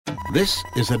This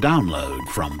is a download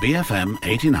from BFM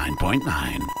 89.9,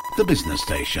 the business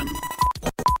station.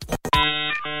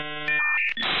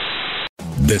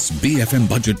 This BFM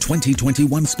Budget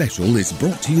 2021 special is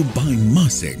brought to you by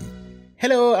Masing.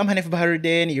 Hello, I'm Hanif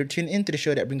Baharuddin. You're tuned in to the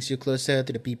show that brings you closer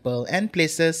to the people and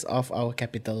places of our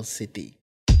capital city.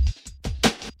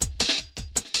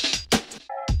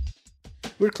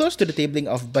 We're close to the tabling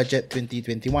of Budget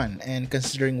 2021, and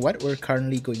considering what we're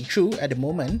currently going through at the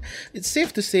moment, it's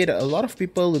safe to say that a lot of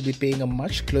people will be paying a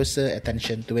much closer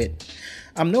attention to it.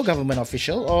 I'm no government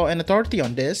official or an authority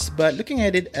on this, but looking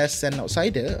at it as an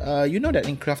outsider, you know that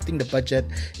in crafting the budget,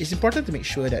 it's important to make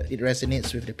sure that it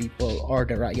resonates with the people or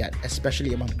the rakyat,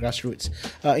 especially among the grassroots.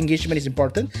 Engagement is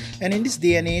important, and in this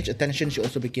day and age, attention should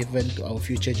also be given to our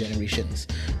future generations.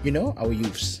 You know, our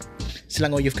youths.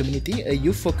 Selangor Youth Community, a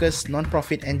youth-focused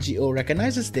non-profit NGO,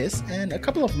 recognizes this, and a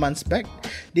couple of months back,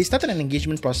 they started an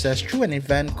engagement process through an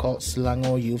event called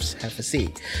Selangor Youths Have a Say.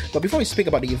 But before we speak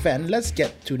about the event, let's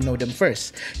get to know them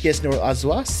first. Here's Nurul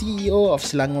Azwa, CEO of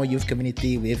Selangor Youth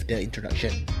Community, with the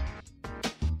introduction.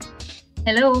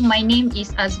 Hello, my name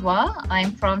is Azwa.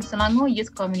 I'm from Selangor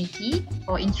Youth Community,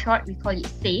 or in short, we call it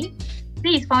SAY.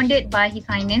 SAY is founded by His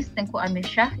Highness Tengku Amir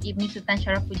Shah Ibni Sultan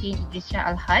Sharafuddin Idris Shah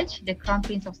Al-Haj, the Crown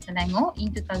Prince of Selangor,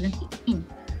 in 2016.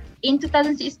 In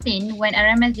 2016, when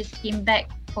RMS just came back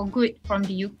for good from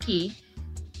the UK,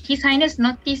 His Highness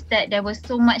noticed that there was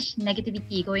so much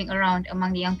negativity going around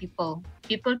among the young people.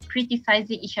 People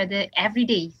criticizing each other every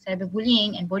day,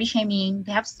 cyberbullying and body shaming.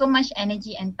 They have so much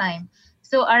energy and time.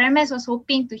 So RMS was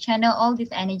hoping to channel all this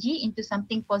energy into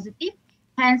something positive.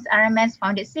 Hence, RMS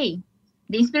founded SAY.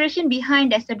 The inspiration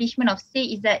behind the establishment of SAY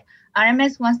is that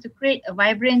RMS wants to create a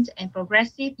vibrant and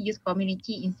progressive youth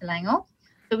community in Selangor.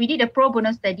 So we did a pro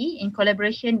bono study in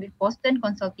collaboration with Boston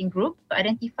Consulting Group to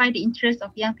identify the interests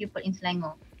of young people in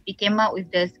Selangor. We came out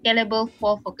with the scalable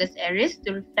 4 focus areas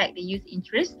to reflect the youth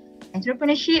interests: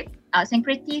 entrepreneurship, arts and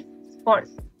creative,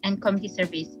 sports, and community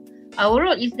service. Our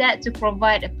role is that to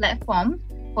provide a platform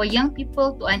for young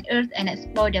people to unearth and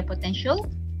explore their potential.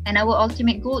 And our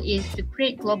ultimate goal is to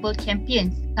create global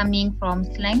champions coming from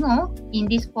Selangor in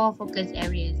these 4 focus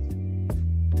areas.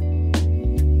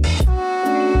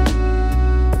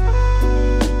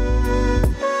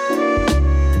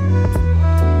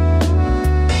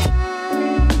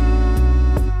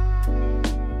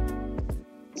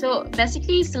 So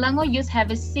basically, Selangor Youth Have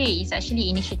a Say is actually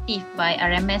an initiative by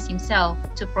RMS himself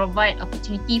to provide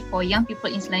opportunity for young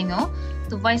people in Selangor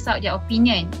to voice out their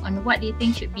opinion on what they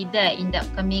think should be there in the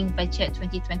upcoming Budget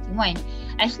 2021.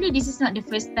 Actually, this is not the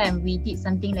first time we did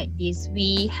something like this.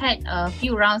 We had a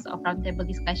few rounds of roundtable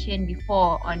discussion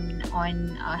before on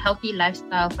healthy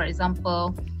lifestyle, for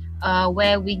example,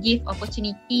 where we give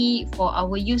opportunity for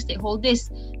our youth stakeholders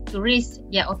to raise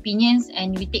their opinions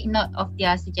and we take note of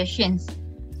their suggestions.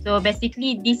 So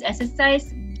basically, this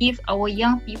exercise gives our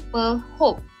young people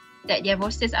hope that their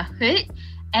voices are heard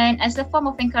and as a form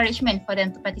of encouragement for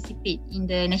them to participate in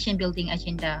the nation building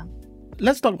agenda.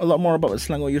 Let's talk a lot more about what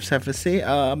Selangor Youth Have a Say.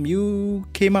 You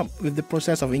came up with the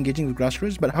process of engaging with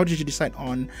grassroots, but how did you decide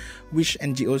on which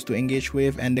NGOs to engage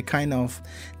with and the kind of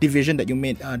division that you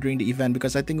made during the event?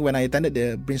 Because I think when I attended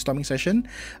the brainstorming session,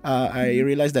 I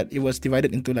realized that it was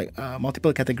divided into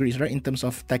multiple categories, right, in terms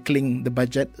of tackling the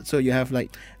budget. So you have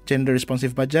gender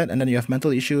responsive budget, and then you have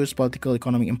mental issues, political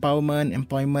economic empowerment,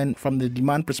 employment from the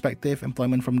demand perspective,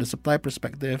 employment from the supply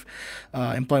perspective,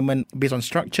 employment based on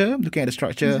structure, looking at the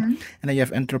structure, and then you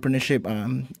have entrepreneurship,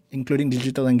 including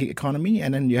digital and gig economy,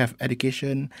 and then you have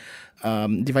education,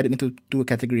 divided into 2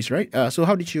 categories, right? So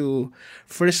how did you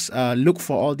first look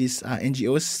for all these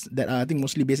NGOs that are, I think,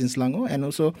 mostly based in Selangor, and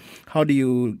also how do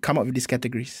you come up with these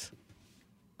categories?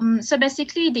 So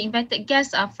basically, the invited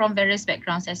guests are from various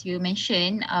backgrounds. As you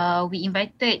mentioned, we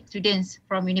invited students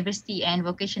from university and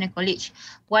vocational college.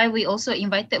 Why we also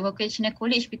invited vocational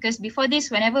college? Because before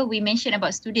this, whenever we mention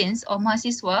about students or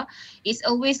mahasiswa, it's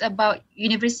always about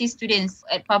university students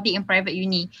at public and private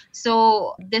uni.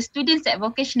 So the students at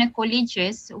vocational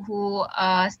colleges who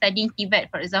are studying TVET,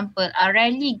 for example, are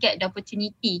rarely get the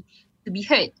opportunity to be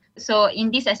heard. So in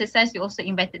this exercise, we also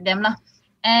invited them lah.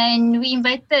 And we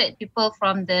invited people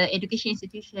from the education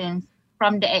institutions,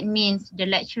 from the admins, the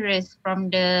lecturers,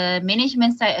 from the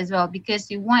management side as well, because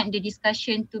we want the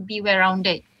discussion to be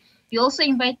well-rounded. We also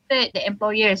invited the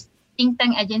employers, think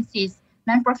tank agencies,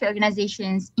 non-profit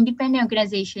organizations, independent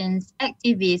organizations,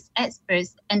 activists,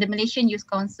 experts, and the Malaysian Youth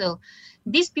Council.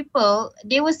 These people,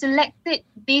 they were selected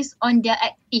based on their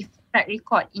active track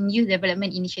record in youth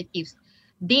development initiatives.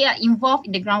 they are involved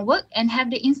in the groundwork and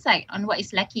have the insight on what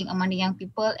is lacking among the young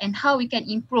people and how we can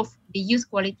improve the youth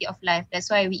quality of life. That's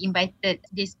why we invited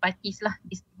these parties,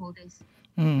 these stakeholders.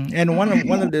 And one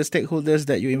of the stakeholders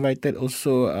that you invited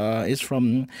also is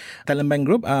from Talent Bank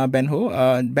Group, Ben Ho.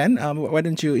 Ben, why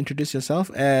don't you introduce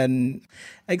yourself and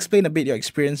explain a bit your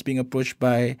experience being approached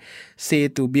by SAY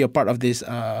to be a part of this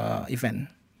event?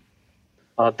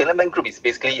 Talent Bank Group is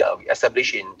basically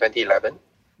established in 2011.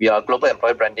 We are global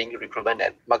employer branding, recruitment,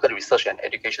 and market research and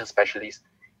education specialists.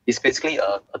 It's basically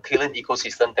a tailored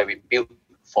ecosystem that we built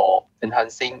for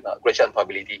enhancing graduate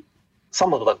employability.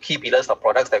 Some of the key pillars of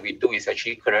products that we do is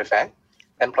actually career fair,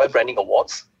 employer branding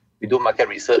awards. We do market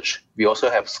research. We also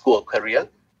have school of career.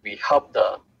 We help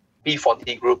the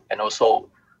P40 group and also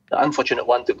the unfortunate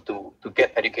one to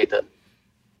get educated.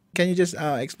 Can you just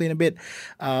explain a bit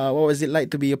what was it like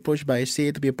to be approached by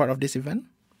SAY to be a part of this event?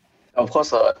 Of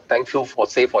course, thankful for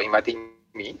SAY for inviting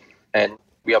me, and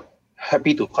we are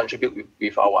happy to contribute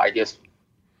with our ideas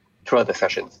throughout the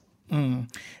sessions.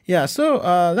 Yeah, so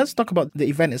let's talk about the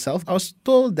event itself. I was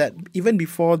told that even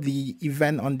before the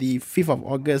event on the 5th of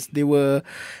August, there were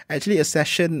actually a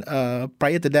session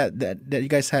prior to that you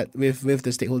guys had with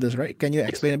the stakeholders, right? Can you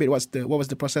explain a bit what was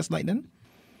the process like then?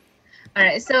 All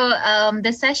right, so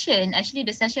the session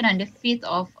on the 5th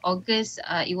of August,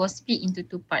 it was split into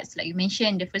two parts. Like you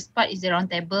mentioned, the first part is the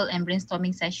roundtable and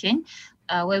brainstorming session,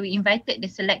 where we invited the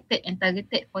selected and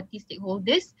targeted 40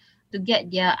 stakeholders to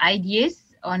get their ideas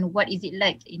on what is it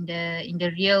like in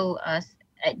the real at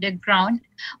the ground.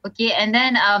 Okay, and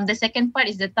then the second part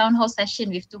is the town hall session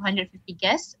with 250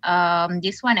 guests.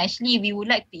 This one actually we would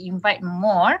like to invite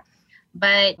more,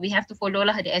 but we have to follow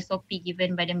the SOP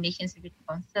given by the Malaysian Security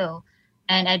Council.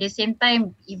 And at the same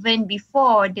time, even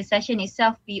before the session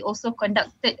itself, we also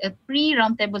conducted a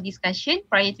pre-roundtable discussion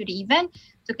prior to the event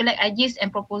to collect ideas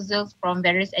and proposals from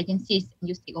various agencies and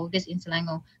youth stakeholders in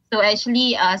Selangor. So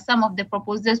actually, some of the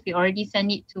proposals, we already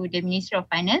sent it to the Ministry of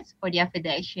Finance for their further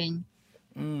action.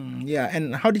 Yeah,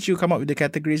 and how did you come up with the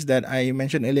categories that I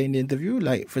mentioned earlier in the interview?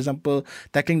 Like, for example,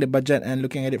 tackling the budget and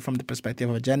looking at it from the perspective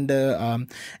of gender,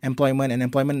 employment, and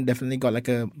employment definitely got like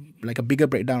a bigger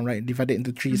breakdown, right? Divided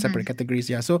into three separate categories.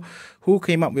 Yeah. So, who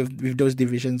came up with those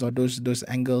divisions or those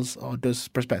angles or those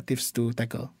perspectives to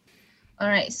tackle? All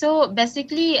right. So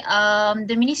basically,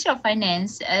 the Ministry of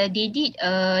Finance they did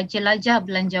a Jelajah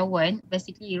Belanjawan,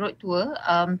 basically road tour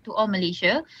to all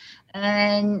Malaysia,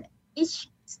 and each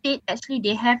state actually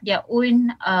they have their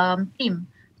own team.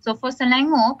 So for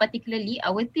Selangor particularly,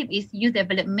 our team is youth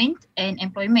development and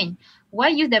employment. Why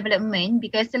youth development?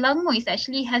 Because Selangor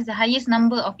actually has the highest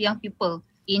number of young people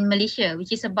in Malaysia,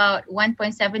 which is about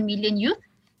 1.7 million youth,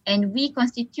 and we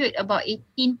constitute about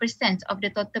 18% of the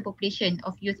total population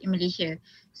of youth in Malaysia.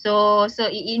 So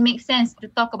it makes sense to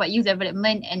talk about youth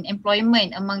development and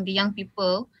employment among the young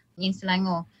people in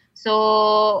Selangor.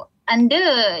 So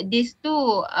under these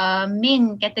two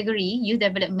main category, youth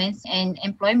development and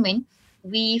employment,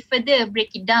 we further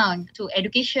break it down to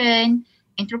education,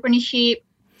 entrepreneurship.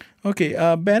 Okay,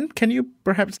 Ben, can you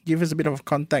perhaps give us a bit of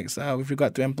context with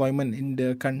regard to employment in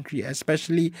the country,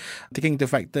 especially taking into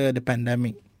factor the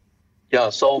pandemic? Yeah,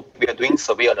 so we are doing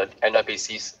survey on an annual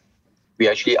basis. We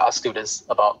actually asked students,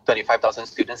 about 25,000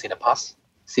 students in the past,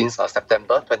 since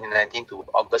September 2019 to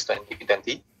August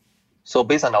 2020. So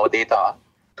based on our data,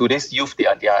 today's youth, they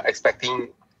are expecting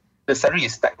the salary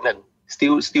is stagnant,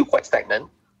 still quite stagnant,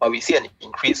 but we see an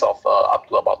increase of up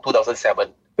to about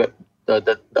 2007,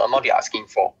 the amount they're asking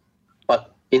for.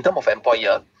 But in terms of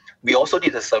employer, we also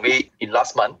did a survey in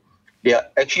last month. They are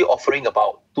actually offering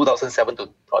about 2,007 to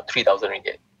 3,000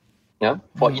 ringgit. Yeah,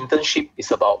 for internship, it's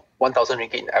about 1,000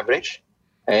 ringgit in average,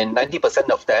 and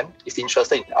 90% of them is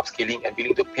interested in upskilling and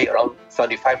willing to pay around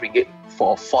 75 ringgit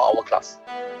for a 4-hour class.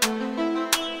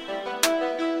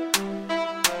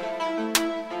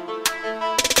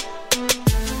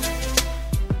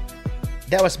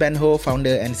 That was Ben Ho,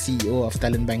 founder and CEO of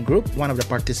Talent Bank Group, one of the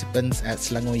participants at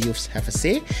Selangor Youth's Have a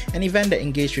Say, an event that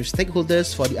engaged with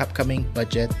stakeholders for the upcoming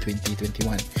Budget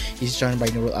 2021. He's joined by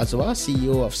Nurul Azwa,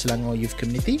 CEO of Selangor Youth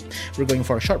Community. We're going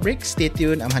for a short break. Stay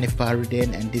tuned. I'm Hanif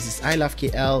Baharuddin, and this is I Love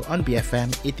KL on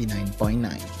BFM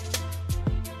 89.9.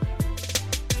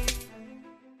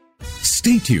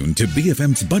 Stay tuned to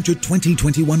BFM's Budget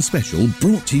 2021 special,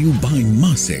 brought to you by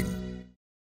Masing.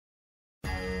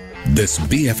 This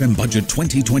BFM Budget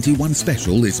 2021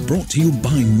 special is brought to you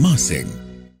by Masing.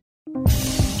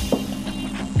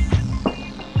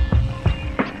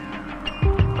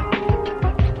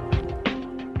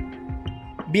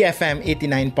 BFM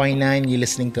 89.9, you're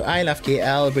listening to I Love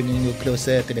KL, bringing you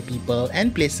closer to the people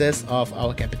and places of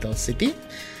our capital city.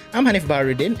 I'm Hanif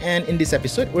Baharudin, and in this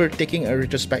episode, we're taking a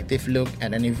retrospective look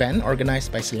at an event organized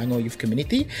by Selangor Youth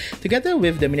Community together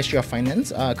with the Ministry of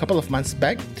Finance a couple of months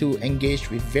back to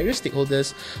engage with various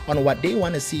stakeholders on what they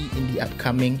want to see in the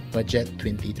upcoming Budget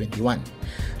 2021.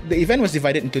 The event was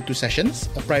divided into two sessions,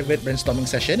 a private brainstorming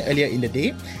session earlier in the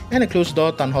day and a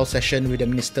closed-door town hall session with the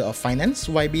Minister of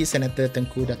Finance, YB Senator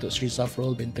Tengku Datuk Seri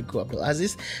Safrul bin Tengku Abdul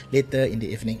Aziz, later in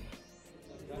the evening.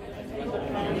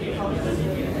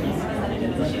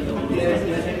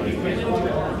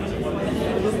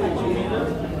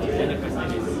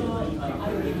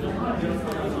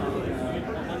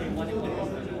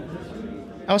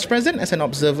 I was present as an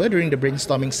observer during the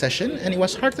brainstorming session, and it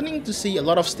was heartening to see a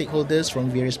lot of stakeholders from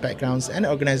various backgrounds and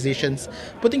organizations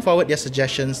putting forward their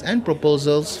suggestions and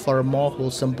proposals for a more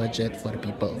wholesome budget for the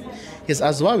people. Here's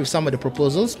Azwa with some of the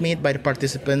proposals made by the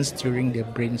participants during the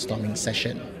brainstorming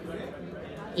session.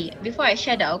 Before I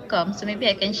share the outcome, so maybe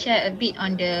I can share a bit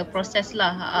on the process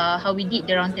how we did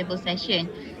the roundtable session.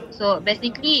 So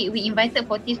basically, we invited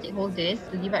 40 stakeholders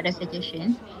to give out their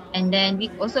suggestions, and then we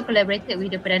also collaborated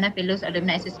with the Perdana Fellows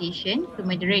Alumni Association to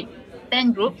moderate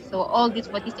 10 groups. So all these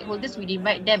 40 stakeholders, we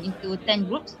divide them into 10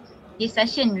 groups. This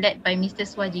session led by Mr.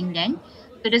 Swa Jinglan.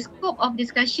 So the scope of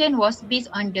discussion was based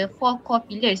on the 4 core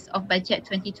pillars of Budget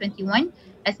 2021,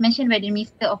 as mentioned by the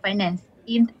Minister of Finance,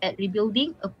 aimed at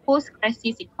rebuilding a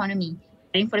post-crisis economy,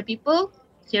 caring for the people,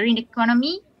 steering the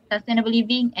economy, sustainable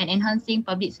living, and enhancing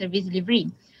public service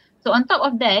delivery. So on top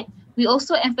of that, we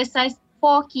also emphasized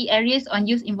 4 key areas on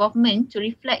youth involvement to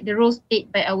reflect the roles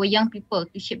played by our young people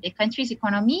to shape the country's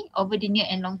economy over the near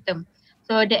and long term.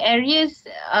 So the areas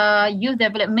are youth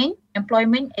development,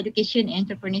 employment, education, and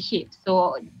entrepreneurship.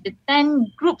 So the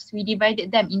 10 groups, we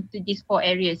divided them into these 4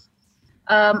 areas.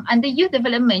 Under youth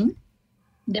development,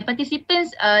 the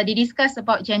participants, they discussed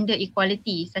about gender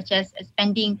equality, such as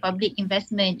expanding public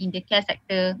investment in the care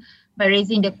sector by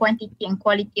raising the quantity and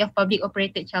quality of public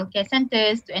operated childcare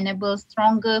centres to enable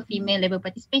stronger female labour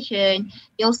participation.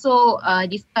 They also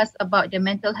discussed about the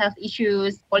mental health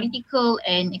issues, political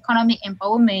and economic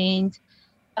empowerment.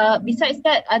 Besides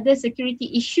that, other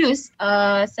security issues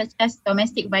such as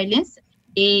domestic violence,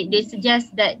 they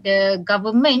suggest that the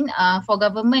government, for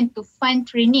government to fund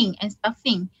training and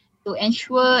staffing to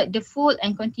ensure the full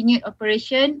and continued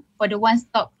operation for the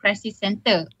One-Stop Crisis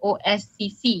Centre,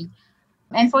 OSCC.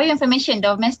 And for your information,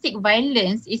 domestic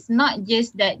violence is not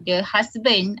just that the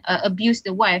husband abused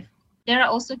the wife. There are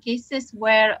also cases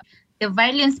where the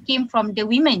violence came from the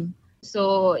women.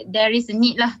 So there is a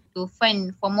need to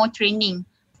fund for more training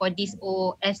for this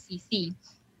OSCC.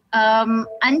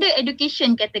 Under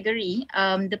education category,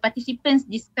 the participants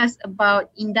discussed about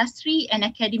industry and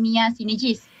academia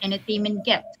synergies and attainment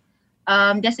gaps.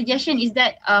 Their suggestion is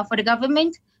that for the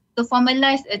government to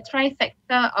formalize a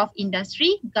trifecta of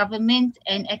industry, government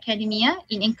and academia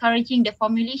in encouraging the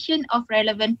formulation of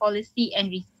relevant policy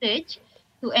and research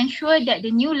to ensure that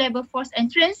the new labour force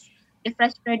entrants, the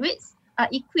fresh graduates, are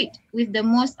equipped with the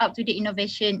most up-to-date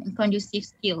innovation and conducive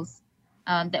skills.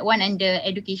 That one under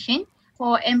education.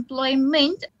 For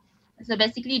employment, so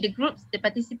basically the groups, the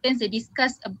participants, they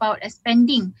discuss about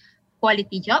expanding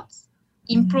quality jobs,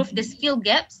 improve the skill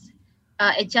gaps,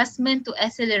 adjustment to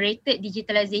accelerated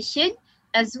digitalization,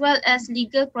 as well as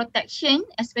legal protection,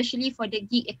 especially for the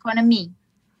gig economy.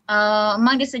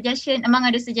 Among other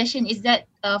suggestion is that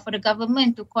for the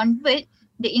government to convert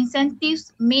the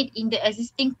incentives made in the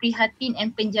existing Prihatin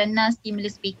and Penjana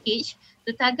stimulus package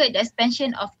to target the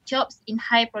expansion of jobs in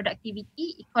high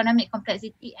productivity, economic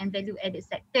complexity and value-added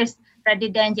sectors rather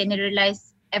than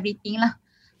generalize everything .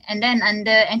 And then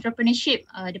under entrepreneurship,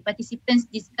 the participants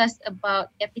discussed about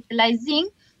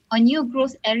capitalizing on new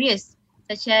growth areas,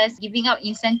 such as giving out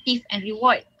incentive and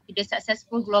reward to the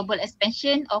successful global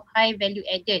expansion of high value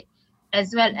added,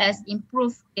 as well as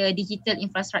improve the digital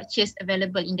infrastructures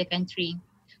available in the country.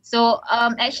 So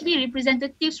actually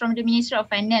representatives from the Ministry of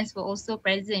Finance were also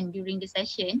present during the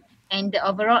session, and the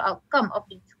overall outcome of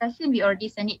the discussion, we already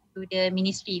sent it to the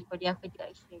ministry for their further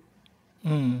action.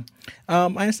 I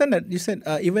understand that you said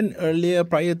even earlier,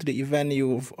 prior to the event,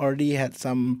 you've already had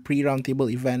some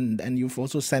pre-roundtable event and you've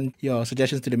also sent your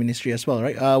suggestions to the ministry as well,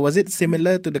 right? Was it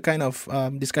similar to the kind of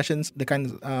discussions, the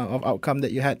kind of outcome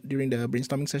that you had during the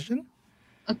brainstorming session?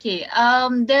 Okay,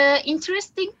 the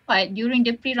interesting part during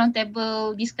the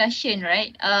pre-roundtable discussion,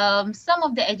 right? Some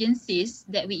of the agencies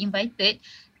that we invited,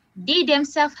 they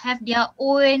themselves have their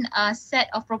own set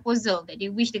of proposal that they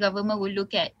wish the government will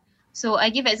look at. So I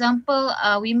give example,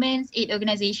 Women's Aid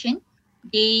Organisation,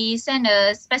 they sent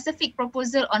a specific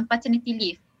proposal on paternity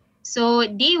leave So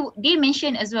they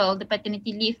mentioned as well the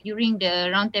paternity leave during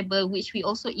the roundtable, which we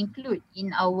also include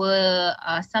in our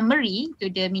summary to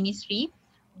the ministry.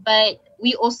 But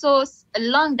we also,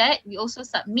 along that, we also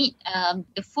submit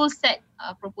the full set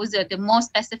proposal, the more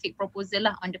specific proposal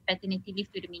lah on the paternity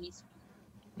leave to the ministry.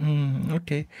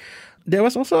 Okay. There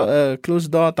was also a closed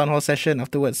door town hall session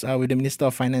afterwards with the Minister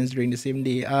of Finance during the same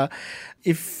day.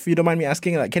 If you don't mind me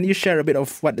asking, can you share a bit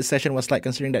of what the session was like,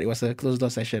 considering that it was a closed door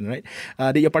session, right?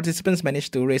 Did your participants manage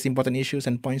to raise important issues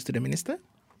and points to the minister?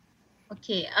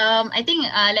 Okay. I think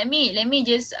let me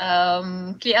just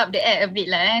clear up the air a bit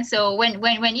lah. So when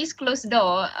it's closed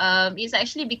door, it's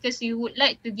actually because we would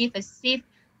like to give a safe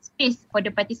space for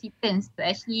the participants to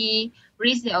actually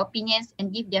raise their opinions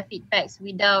and give their feedbacks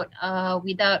without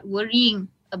worrying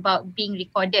about being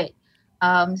recorded.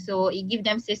 So it gives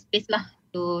them safe space lah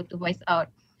to voice out.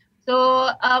 So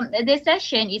the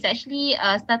session is actually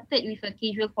started with a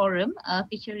casual forum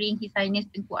featuring His Highness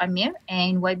Tengku Amir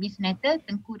and YB Senator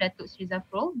Tengku Datuk Sri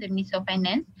Zafrul, the Minister of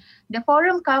Finance. The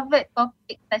forum covered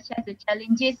topics such as the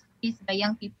challenges faced by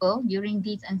young people during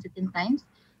these uncertain times,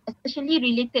 especially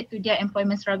related to their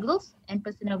employment struggles and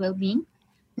personal well-being.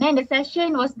 Then the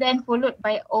session was then followed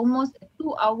by almost a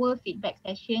 2-hour feedback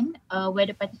session where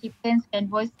the participants can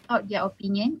voice out their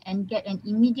opinion and get an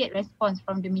immediate response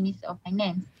from the Minister of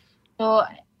Finance. So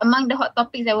among the hot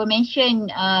topics that were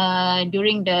mentioned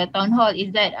during the town hall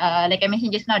is that, like I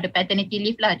mentioned just now, the paternity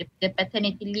leave lah, the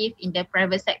paternity leave in the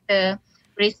private sector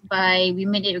raised by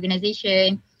Women Aid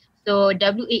Organisation. So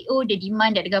WAO, the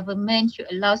demand that the government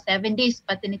should allow 7 days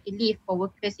paternity leave for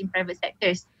workers in private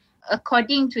sectors.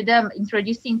 According to them,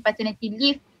 introducing paternity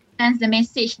leave sends the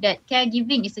message that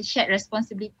caregiving is a shared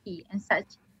responsibility, and such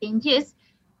changes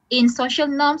in social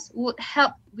norms would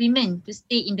help women to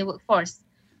stay in the workforce.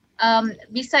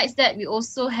 Besides that, we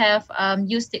also have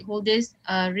youth stakeholders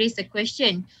raise a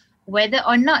question whether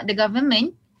or not the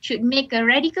government should make a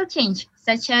radical change,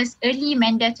 such as early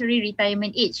mandatory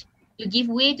retirement age, to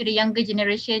give way to the younger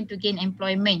generation to gain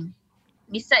employment.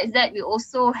 Besides that, we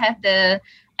also have the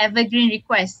evergreen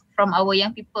request from our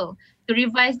young people to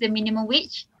revise the minimum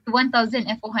wage to 1,400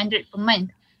 per month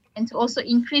and to also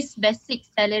increase basic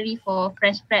salary for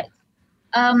fresh grads.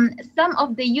 Some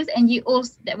of the youth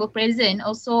NGOs that were present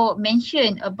also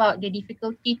mentioned about the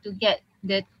difficulty to get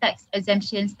the tax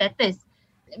exemption status.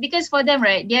 Because for them,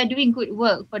 right, they are doing good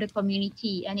work for the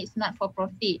community and it's not for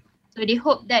profit. So they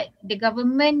hope that the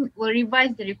government will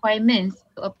revise the requirements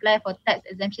to apply for tax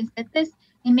exemption status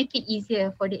and make it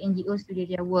easier for the NGOs to do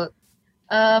their work.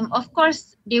 Of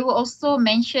course, there were also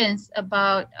mentions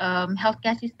about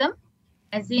healthcare system,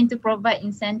 as in to provide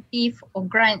incentive or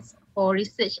grants for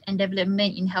research and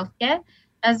development in healthcare,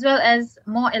 as well as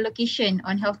more allocation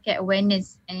on healthcare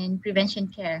awareness and prevention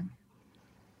care.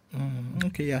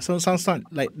 Okay, yeah. So it sounds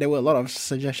like there were a lot of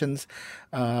suggestions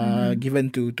given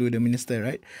to the minister,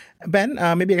 right? Ben,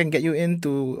 maybe I can get you in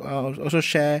to also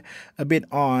share a bit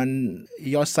on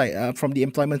your side from the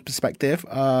employment perspective.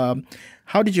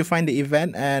 How did you find the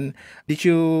event, and did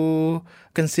you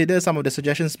consider some of the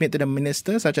suggestions made to the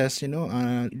minister, such as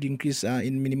the increase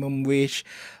in minimum wage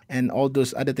and all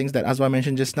those other things that Azwa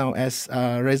mentioned just now as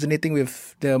resonating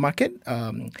with the market,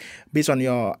 based on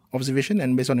your observation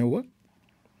and based on your work?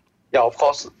 Yeah, of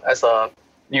course, as a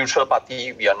neutral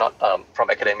party, we are not from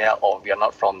academia or we are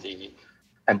not from the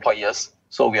employers.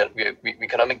 So we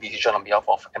cannot make decision on behalf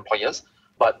of employers.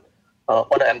 But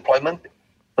on an employment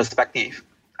perspective,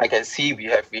 I can see we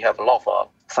have a lot of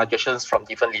suggestions from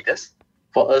different leaders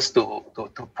for us to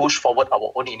push forward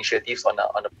our own initiatives on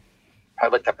a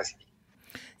private capacity.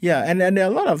 Yeah, and there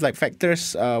are a lot of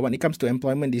factors when it comes to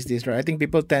employment these days, right? I think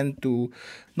people tend to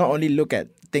not only look at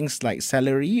things like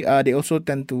salary, they also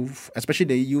tend to, especially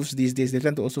the youths these days, they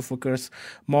tend to also focus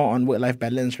more on work-life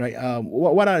balance, right?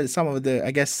 What are some of the,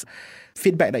 I guess,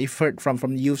 feedback that you've heard from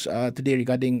youths today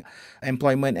regarding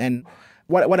employment, and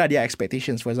what are their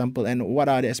expectations, for example, and what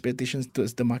are the expectations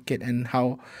towards the market and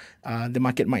how the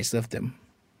market might serve them?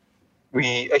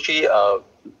 We actually,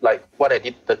 like what I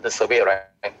did, the survey, right?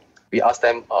 We asked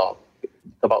them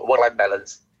about work-life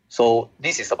balance. So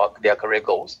this is about their career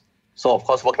goals. So of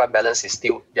course, work-life balance is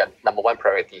still their number one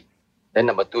priority. Then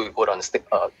number two, we go on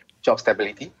job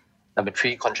stability. Number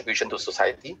three, contribution to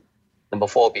society. Number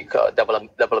four will be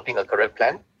developing a career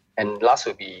plan. And last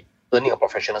will be earning a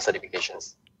professional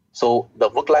certifications. So the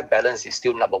work-life balance is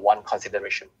still number one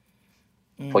consideration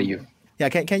for you. Yeah,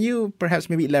 can you perhaps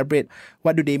maybe elaborate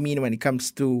what do they mean when it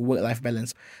comes to work-life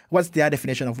balance? What's their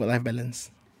definition of work-life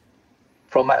balance?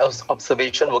 From my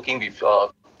observation, working with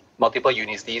multiple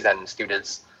universities and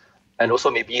students, and also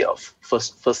maybe a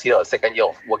first year or second year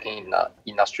of working in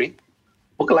industry,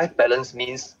 work-life balance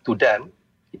means to them,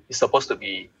 it's supposed to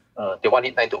be, they want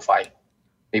it 9 to 5,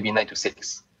 maybe 9 to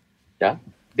 6. Yeah,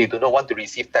 they do not want to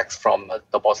receive text from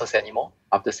the bosses anymore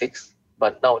after 6.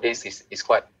 But nowadays, it's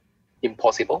quite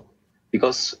impossible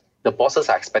because the bosses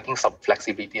are expecting some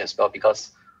flexibility as well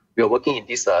because we are working in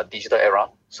this digital era.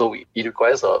 So it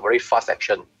requires a very fast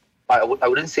action. I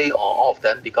wouldn't say all of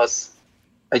them because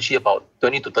actually about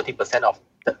 20 to 30%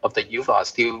 of the youth are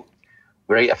still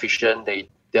very efficient.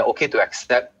 They're okay to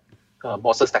accept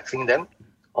bosses texting them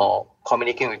or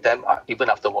communicating with them even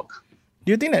after work.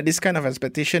 Do you think that this kind of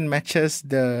expectation matches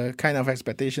the kind of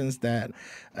expectations that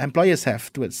employers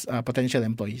have towards potential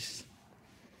employees?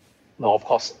 No, of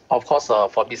course.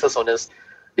 For business owners,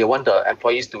 they want the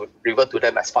employees to revert to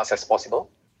them as fast as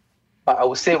possible. But I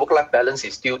would say work-life balance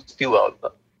is still a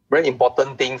very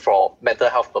important thing for mental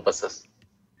health purposes.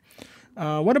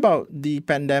 What about the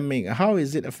pandemic? How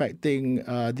is it affecting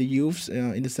the youths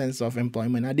in the sense of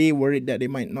employment? Are they worried that they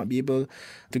might not be able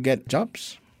to get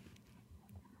jobs?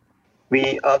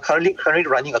 We are currently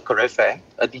running a career fair,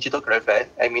 a digital career fair,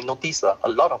 and we notice a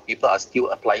lot of people are still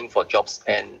applying for jobs,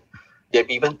 and they've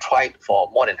even tried for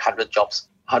more than 100 jobs,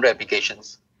 100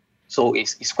 applications. So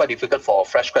it's quite difficult for a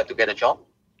fresh grad to get a job.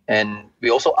 And we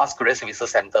also ask Career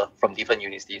Services Center from different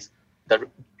universities. The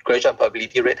graduate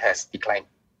employability rate has declined.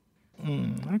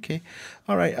 Okay.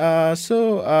 All right.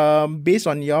 So based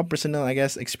on your personal,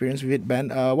 experience with it, Ben,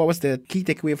 what was the key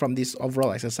takeaway from this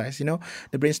overall exercise? The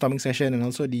brainstorming session and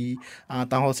also the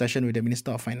town hall session with the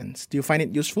Minister of Finance. Do you find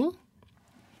it useful?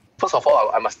 First of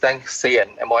all, I must thank SAY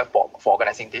and MOF for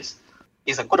organizing this.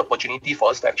 It's a good opportunity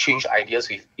for us to exchange ideas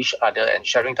with each other and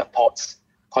sharing the thoughts,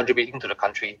 contributing to the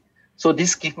country. So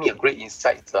this gives me a great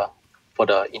insight for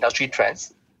the industry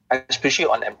trends, especially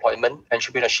on employment,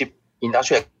 entrepreneurship,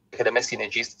 industry academic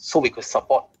synergies, so we could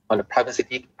support on the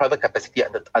private capacity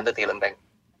under Talent Bank.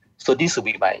 So this will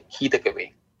be my key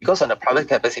takeaway. Because on the private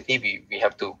capacity, we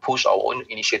have to push our own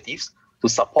initiatives to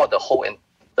support the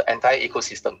entire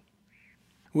ecosystem.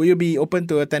 Will you be open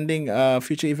to attending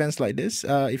future events like this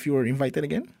if you were invited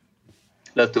again?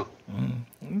 Love to.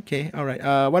 Okay, all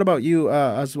right. What about you,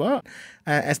 Azwa?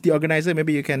 As the organizer,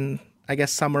 maybe you can,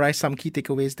 summarize some key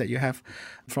takeaways that you have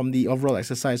from the overall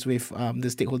exercise with the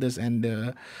stakeholders and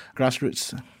the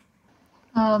grassroots.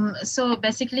 So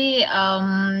basically,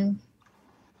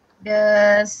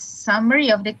 the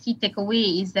summary of the key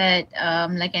takeaway is that,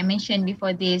 like I mentioned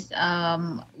before this,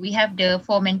 we have the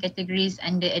 4 main categories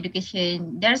under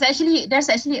education. There's actually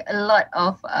a lot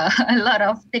of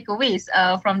takeaways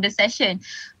from the session,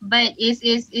 but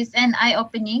it's an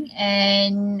eye-opening,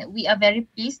 and we are very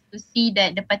pleased to see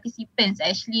that the participants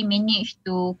actually managed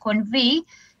to convey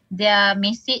their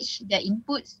message, their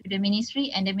inputs to the ministry,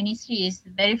 and the ministry is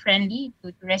very friendly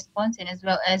to respond and as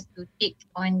well as to take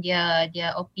on their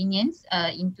opinions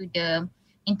into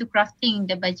crafting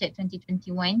the budget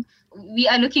 2021. We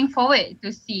are looking forward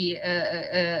to see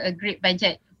a great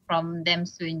budget from them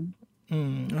soon.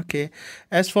 Okay.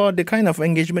 As for the kind of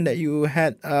engagement that you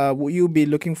had, would you be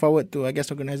looking forward to,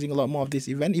 organizing a lot more of this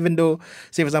event? Even though,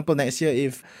 say, for example, next year,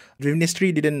 if the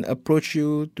ministry didn't approach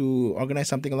you to organize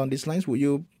something along these lines, would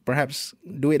you perhaps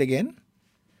do it again?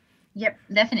 Yep,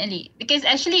 definitely. Because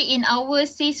actually in our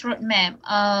SAYS roadmap,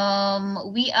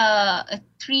 we are a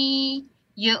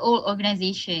 3-year-old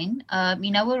organization.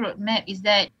 In our roadmap is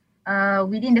that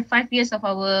within the 5 years of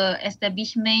our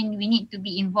establishment, we need to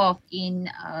be involved in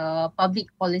public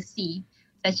policy,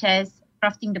 such as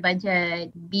crafting the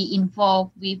budget, be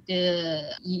involved with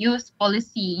the youth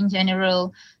policy in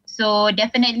general. So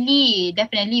definitely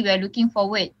we are looking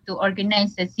forward to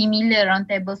organize a similar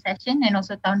roundtable session and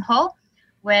also town hall,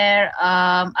 where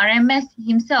RMS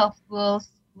himself will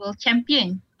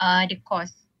champion the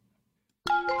cause.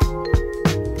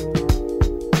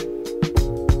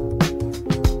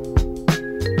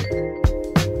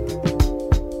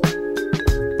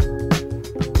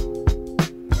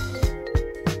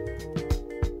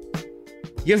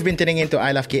 You've been tuning into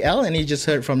I Love KL, and you just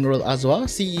heard from Nurul Azwa,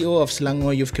 CEO of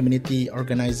Selangor Youth Community,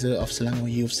 organizer of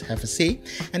Selangor Youths Have a Say,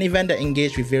 an event that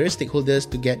engaged with various stakeholders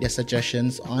to get their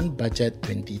suggestions on Budget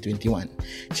 2021.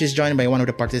 She's joined by one of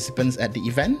the participants at the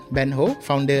event, Ben Ho,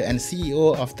 founder and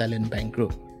CEO of Talent Bank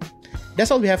Group. That's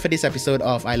all we have for this episode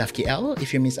of I Love KL.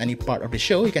 If you miss any part of the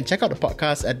show, you can check out the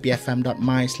podcast at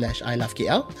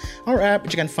bfm.my/ilovekl, our app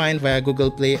which you can find via Google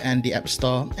Play and the App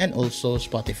Store, and also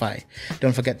Spotify.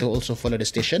 Don't forget to also follow the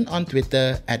station on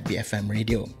Twitter at BFM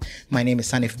Radio. My name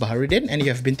is Sanif Baharuddin, and you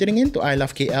have been tuning in to I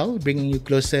Love KL, bringing you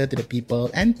closer to the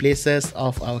people and places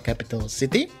of our capital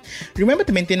city. Remember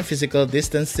to maintain physical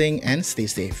distancing and stay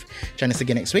safe. Join us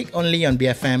again next week only on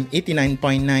BFM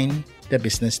 89.9, the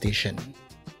business station.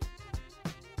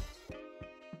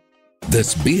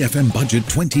 This BFM Budget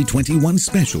 2021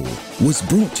 special was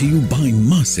brought to you by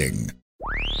Masing.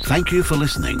 Thank you for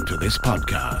listening to this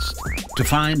podcast. To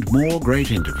find more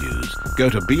great interviews, go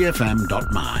to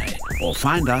bfm.my or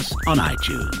find us on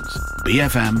iTunes.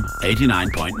 BFM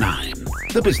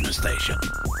 89.9, the business station.